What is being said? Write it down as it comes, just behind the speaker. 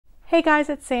Hey guys,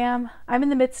 it's Sam. I'm in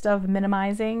the midst of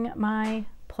minimizing my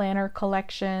planner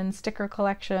collection, sticker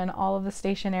collection, all of the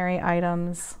stationery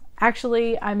items.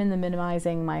 Actually, I'm in the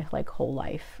minimizing my whole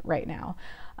life right now.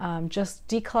 Just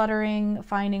decluttering,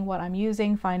 finding what I'm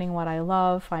using, finding what I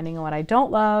love, finding what I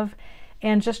don't love,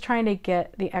 and just trying to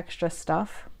get the extra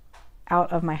stuff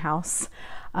out of my house.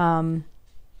 I've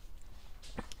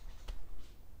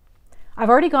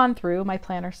already gone through my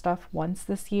planner stuff once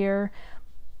this year,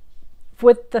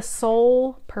 with the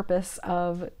sole purpose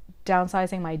of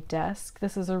downsizing my desk.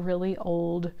 This is a really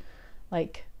old,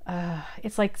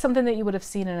 it's like something that you would have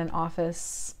seen in an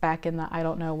office back in the, I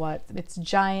don't know what. It's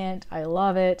giant, I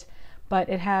love it, but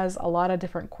it has a lot of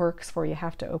different quirks where you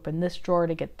have to open this drawer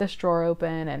to get this drawer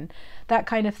open and that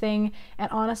kind of thing.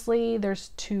 And honestly, there's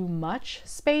too much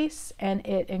space and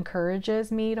it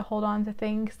encourages me to hold on to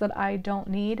things that I don't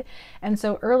need. And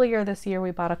so earlier this year,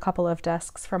 we bought a couple of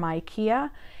desks from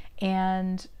IKEA,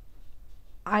 and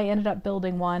I ended up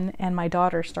building one and my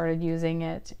daughter started using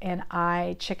it and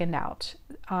I chickened out.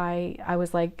 I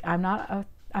was like, I'm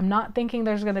not thinking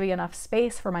there's going to be enough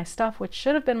space for my stuff, which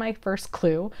should have been my first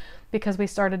clue, because we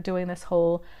started doing this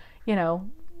whole,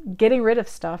 getting rid of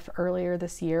stuff earlier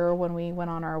this year when we went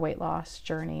on our weight loss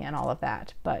journey and all of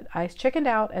that. But I chickened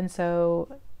out, and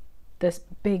so this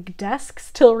big desk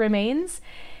still remains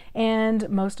and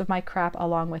most of my crap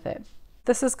along with it.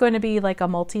 This is going to be like a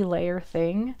multi-layer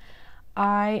thing.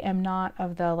 I am not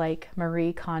of the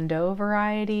Marie Kondo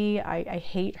variety. I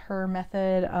hate her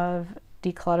method of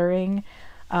decluttering.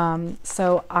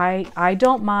 So I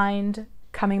don't mind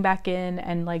coming back in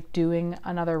and doing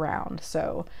another round.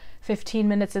 So 15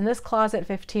 minutes in this closet,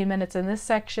 15 minutes in this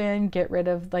section, get rid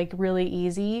of, really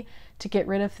easy to get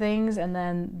rid of things. And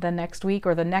then the next week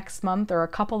or the next month or a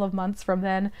couple of months from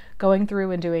then, going through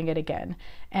and doing it again.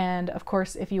 And of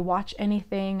course, if you watch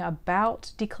anything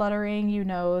about decluttering, you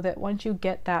know that once you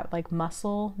get that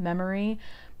muscle memory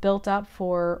built up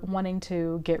for wanting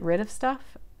to get rid of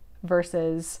stuff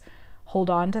versus hold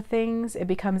on to things, it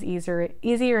becomes easier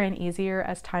and easier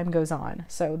as time goes on.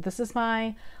 So this is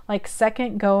my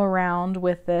second go around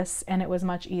with this, and it was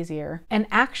much easier. And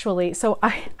actually, so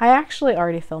I actually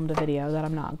already filmed a video that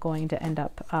I'm not going to end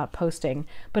up posting,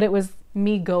 but it was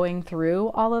me going through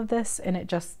all of this, and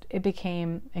it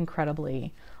became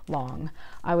incredibly long.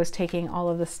 I was taking all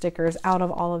of the stickers out of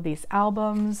all of these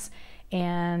albums,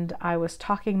 and I was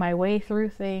talking my way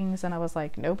through things, and I was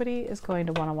like, nobody is going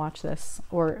to want to watch this,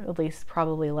 or at least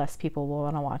probably less people will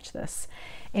want to watch this.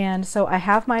 And so I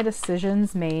have my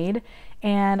decisions made,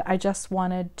 and I just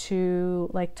wanted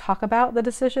to talk about the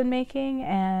decision making.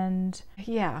 And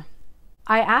yeah,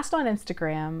 I asked on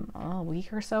Instagram a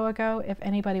week or so ago if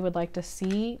anybody would like to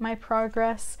see my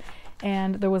progress,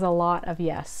 and there was a lot of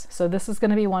yes. So this is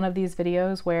going to be one of these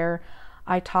videos where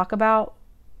I talk about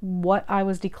what I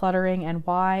was decluttering and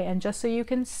why, and just so you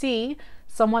can see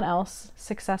someone else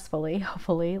successfully,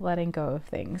 hopefully, letting go of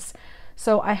things.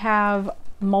 So I have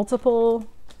multiple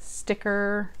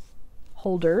sticker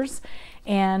holders,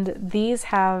 and these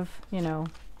have,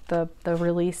 the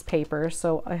release paper.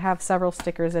 So I have several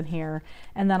stickers in here,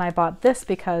 and then I bought this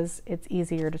because it's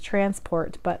easier to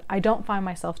transport, but I don't find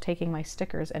myself taking my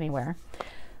stickers anywhere.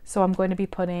 So I'm going to be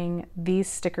putting these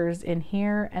stickers in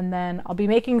here, and then I'll be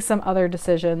making some other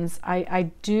decisions.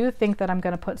 I do think that I'm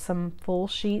going to put some full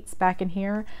sheets back in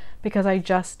here because I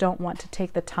just don't want to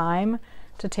take the time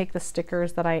to take the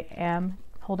stickers that I am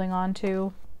holding on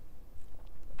to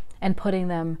and putting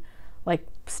them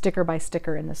sticker by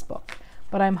sticker in this book.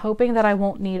 But I'm hoping that I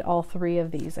won't need all three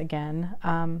of these again.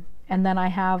 And then I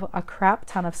have a crap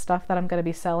ton of stuff that I'm going to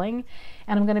be selling,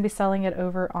 and I'm going to be selling it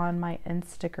over on my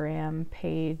Instagram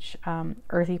page,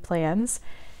 Earthy Plans,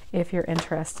 if you're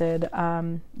interested.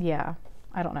 Yeah,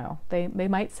 I don't know. They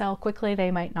might sell quickly,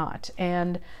 they might not.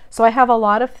 And so I have a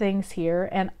lot of things here,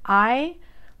 and I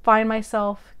find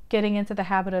myself getting into the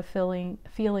habit of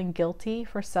feeling guilty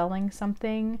for selling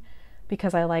something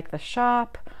because I like the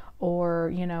shop,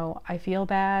 or, I feel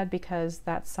bad because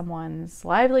that's someone's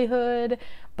livelihood.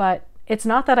 But it's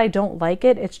not that I don't like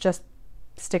it, it's just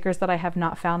stickers that I have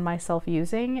not found myself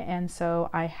using, and so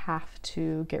I have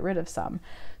to get rid of some.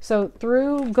 So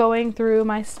through going through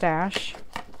my stash,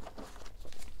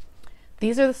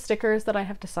 these are the stickers that I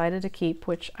have decided to keep,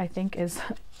 which I think is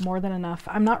more than enough.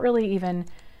 I'm not really even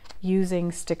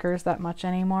using stickers that much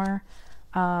anymore.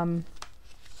 And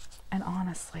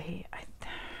honestly,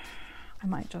 I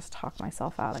might just talk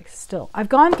myself out. I've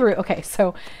gone through, okay,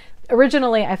 so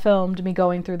originally I filmed me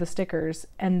going through the stickers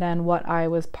and then what I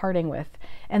was parting with.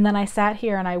 And then I sat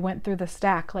here and I went through the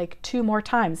stack 2 more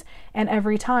times. And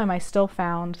every time I still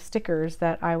found stickers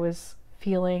that I was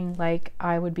feeling like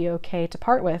I would be okay to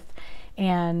part with.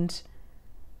 And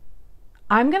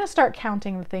I'm going to start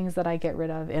counting the things that I get rid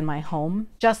of in my home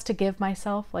just to give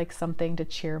myself like something to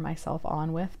cheer myself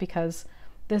on with, because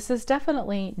this is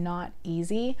definitely not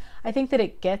easy. I think that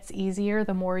it gets easier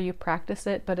the more you practice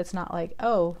it, but it's not like,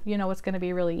 oh, you know, it's going to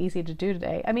be really easy to do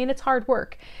today. I mean, it's hard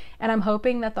work, and I'm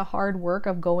hoping that the hard work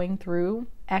of going through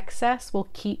excess will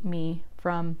keep me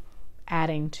from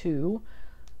adding to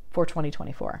for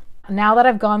 2024. Now that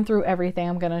I've gone through everything,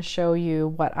 I'm going to show you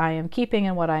what I am keeping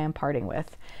and what I am parting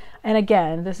with. And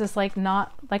again, this is like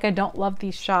not like I don't love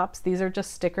these shops. These are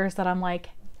just stickers that I'm like,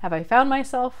 have I found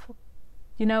myself,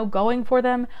 you know, going for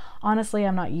them? Honestly,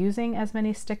 I'm not using as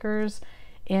many stickers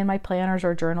in my planners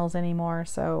or journals anymore.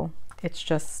 So it's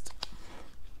just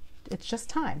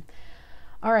time.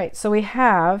 All right, so we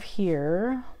have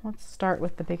here, let's start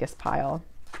with the biggest pile.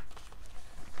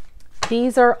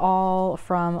 These are all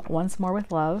from Once More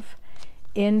with Love.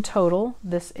 In total,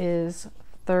 this is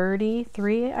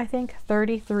 33, I think,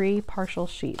 33 partial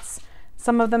sheets.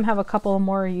 Some of them have a couple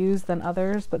more used than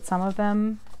others, but some of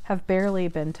them have barely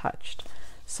been touched.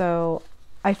 So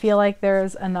I feel like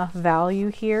there's enough value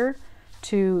here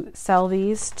to sell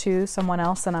these to someone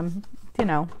else, and I'm, you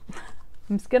know,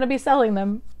 I'm going to be selling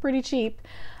them pretty cheap,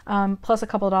 plus a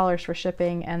couple dollars for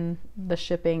shipping and the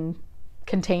shipping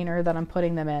container that I'm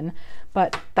putting them in.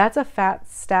 But that's a fat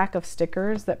stack of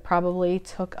stickers that probably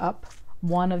took up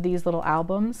one of these little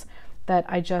albums that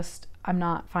I'm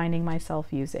not finding myself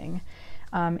using.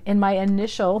 In my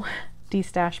initial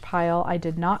destash pile, I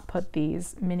did not put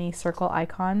these mini circle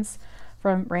icons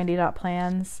from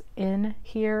Randy.Plans in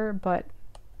here, but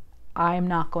I'm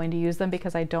not going to use them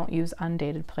because I don't use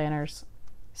undated planners.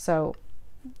 So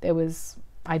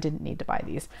I didn't need to buy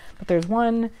these. But there's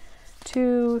 1,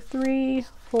 2, 3,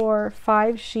 4,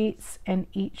 5 sheets, and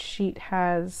each sheet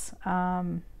has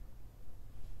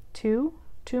 2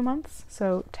 months,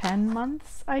 so 10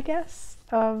 months, I guess,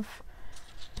 of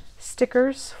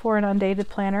stickers for an undated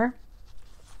planner.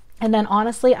 And then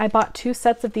honestly, I bought 2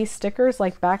 sets of these stickers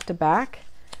like back to back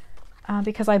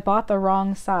because I bought the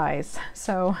wrong size.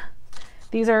 So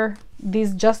these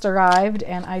just arrived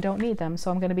and I don't need them, so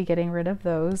I'm going to be getting rid of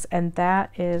those. And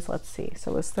that is, let's see,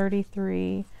 so it was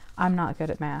 33. I'm not good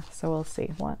at math, so we'll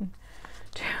see. 1,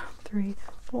 2, 3,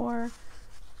 4,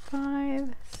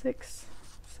 5, 6,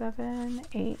 7,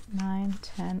 8, 9,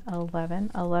 10,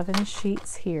 11. 11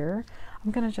 sheets here.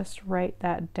 I'm going to just write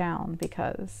that down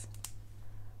because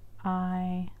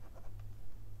I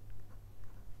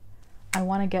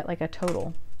want to get like a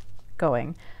total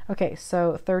going. Okay,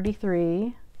 so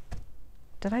 33.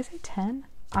 Did I say 10?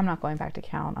 I'm not going back to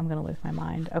count. I'm going to lose my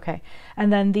mind. Okay,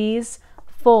 and then these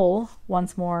full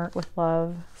Once More with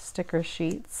Love sticker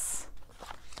sheets.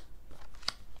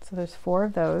 So there's 4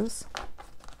 of those.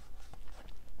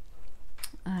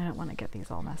 I don't want to get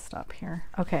these all messed up here.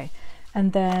 Okay,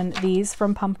 and then these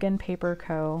from Pumpkin Paper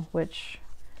Co., which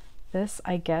this,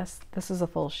 I guess, this is a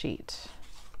full sheet.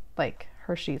 Like,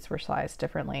 her sheets were sized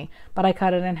differently, but I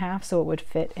cut it in half so it would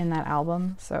fit in that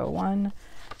album. So 1,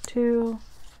 2,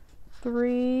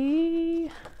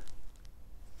 3,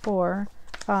 4,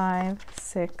 5,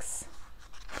 6,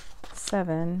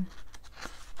 7,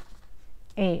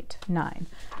 8, 9.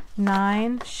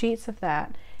 9 sheets of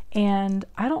that. And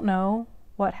I don't know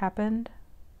what happened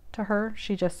to her.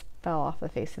 She just fell off the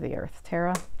face of the earth.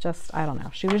 Tara, I don't know.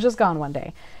 She was just gone one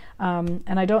day.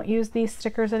 And I don't use these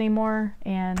stickers anymore.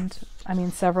 And I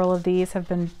mean, several of these have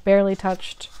been barely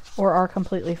touched or are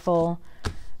completely full.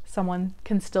 Someone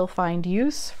can still find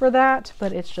use for that,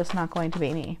 but it's just not going to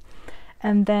be me.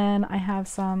 And then I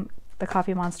have the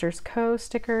Coffee Monsters Co.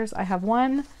 stickers. I have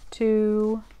 1,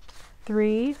 2,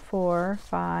 3, 4,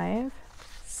 5,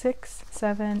 6,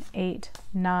 7, 8,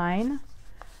 9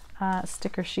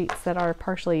 sticker sheets that are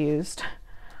partially used.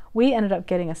 We ended up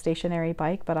getting a stationary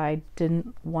bike, but I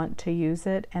didn't want to use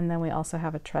it. And then we also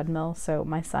have a treadmill. So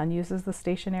my son uses the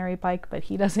stationary bike, but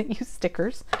he doesn't use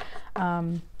stickers.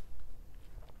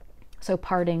 So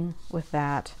parting with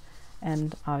that,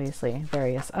 and obviously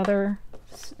various other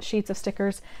sheets of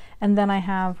stickers. And then I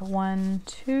have 1,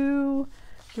 2,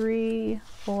 3,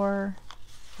 4,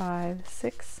 5,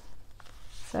 6,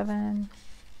 7,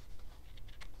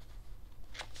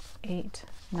 8,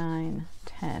 9,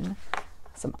 10.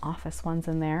 Some office ones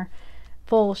in there,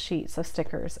 full sheets of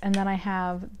stickers. And then I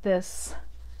have this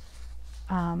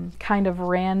kind of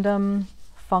random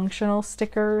functional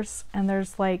stickers, and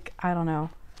there's like, I don't know,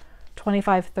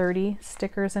 25, 30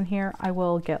 stickers in here. I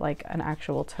will get like an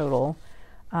actual total.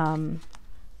 I'll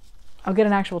get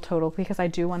an actual total because I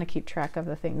do want to keep track of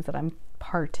the things that I'm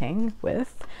parting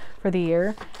with for the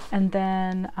year. And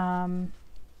then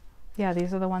yeah,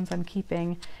 these are the ones I'm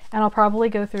keeping. And I'll probably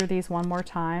go through these one more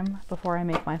time before I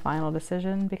make my final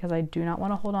decision, because I do not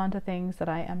want to hold on to things that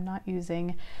I am not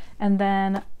using. And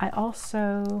then I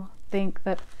also think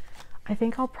that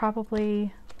I'll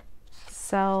probably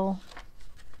sell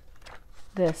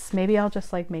this. Maybe I'll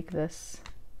just like make this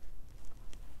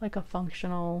like a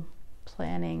functional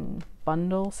planning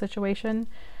bundle situation.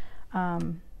 I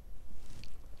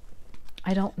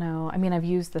don't know. I mean, I've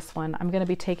used this one. I'm going to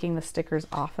be taking the stickers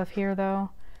off of here though,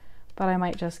 but I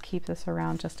might just keep this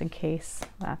around just in case.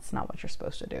 That's not what you're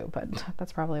supposed to do, but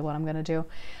that's probably what I'm going to do.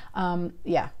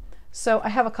 Yeah. So I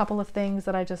have a couple of things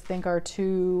that I just think are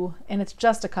too, and it's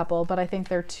just a couple, but I think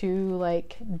they're too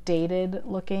like dated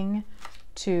looking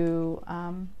to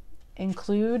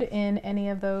include in any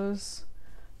of those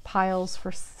piles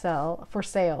for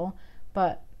sale,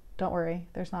 but don't worry,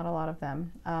 there's not a lot of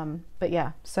them. But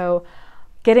yeah, so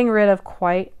getting rid of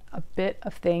quite a bit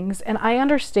of things. And I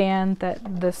understand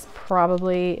that this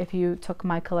probably, if you took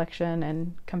my collection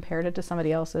and compared it to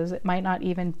somebody else's, it might not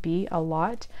even be a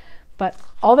lot, but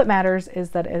all that matters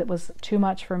is that it was too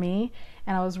much for me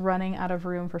and I was running out of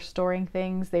room for storing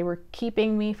things. They were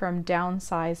keeping me from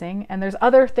downsizing, and there's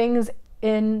other things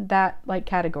in that like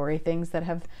category, things that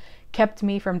have kept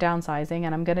me from downsizing,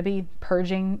 and I'm going to be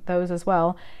purging those as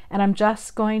well. And I'm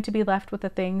just going to be left with the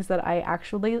things that I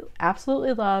actually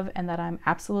absolutely love and that I'm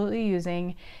absolutely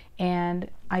using, and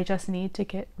I just need to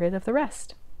get rid of the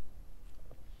rest.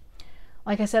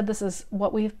 Like I said, this is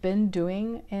what we've been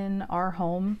doing in our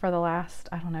home for the last,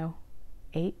 I don't know,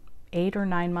 eight or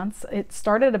 9 months. It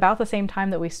started about the same time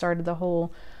that we started the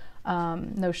whole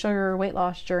no sugar weight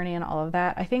loss journey and all of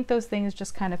that. I think those things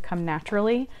just kind of come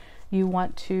naturally. You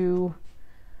want to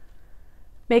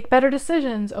make better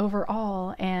decisions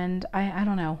overall, and I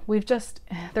don't know,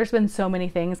 there's been so many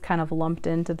things kind of lumped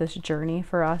into this journey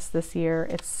for us this year.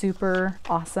 It's super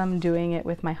awesome doing it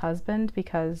with my husband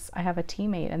because I have a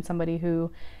teammate and somebody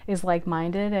who is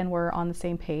like-minded and we're on the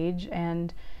same page.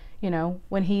 And you know,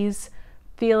 when he's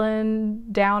feeling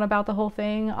down about the whole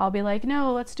thing, I'll be like,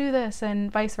 no, let's do this,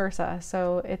 and vice versa.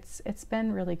 So it's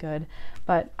been really good,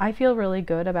 but I feel really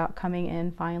good about coming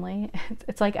in finally.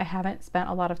 It's like I haven't spent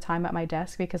a lot of time at my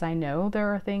desk because I know there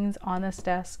are things on this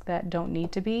desk that don't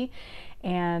need to be,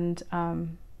 and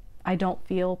I don't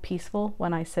feel peaceful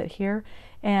when I sit here,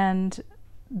 and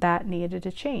that needed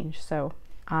to change. So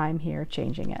I'm here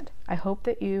changing it. I hope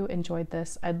that you enjoyed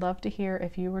this. I'd love to hear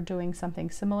if you were doing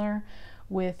something similar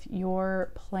with your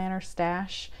planner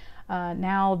stash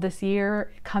now this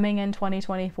year, coming in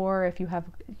 2024. If you have,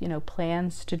 you know,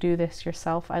 plans to do this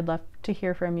yourself, I'd love to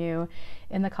hear from you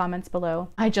in the comments below.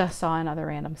 I just saw another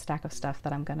random stack of stuff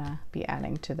that I'm gonna be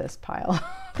adding to this pile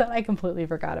that I completely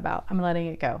forgot about. I'm letting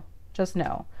it go, just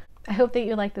know. I hope that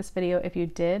you liked this video. If you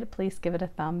did, please give it a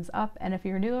thumbs up, and if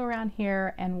you're new around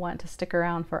here and want to stick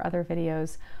around for other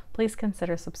videos, please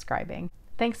consider subscribing.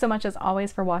 Thanks so much as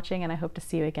always for watching, and I hope to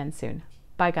see you again soon.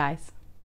 Bye guys.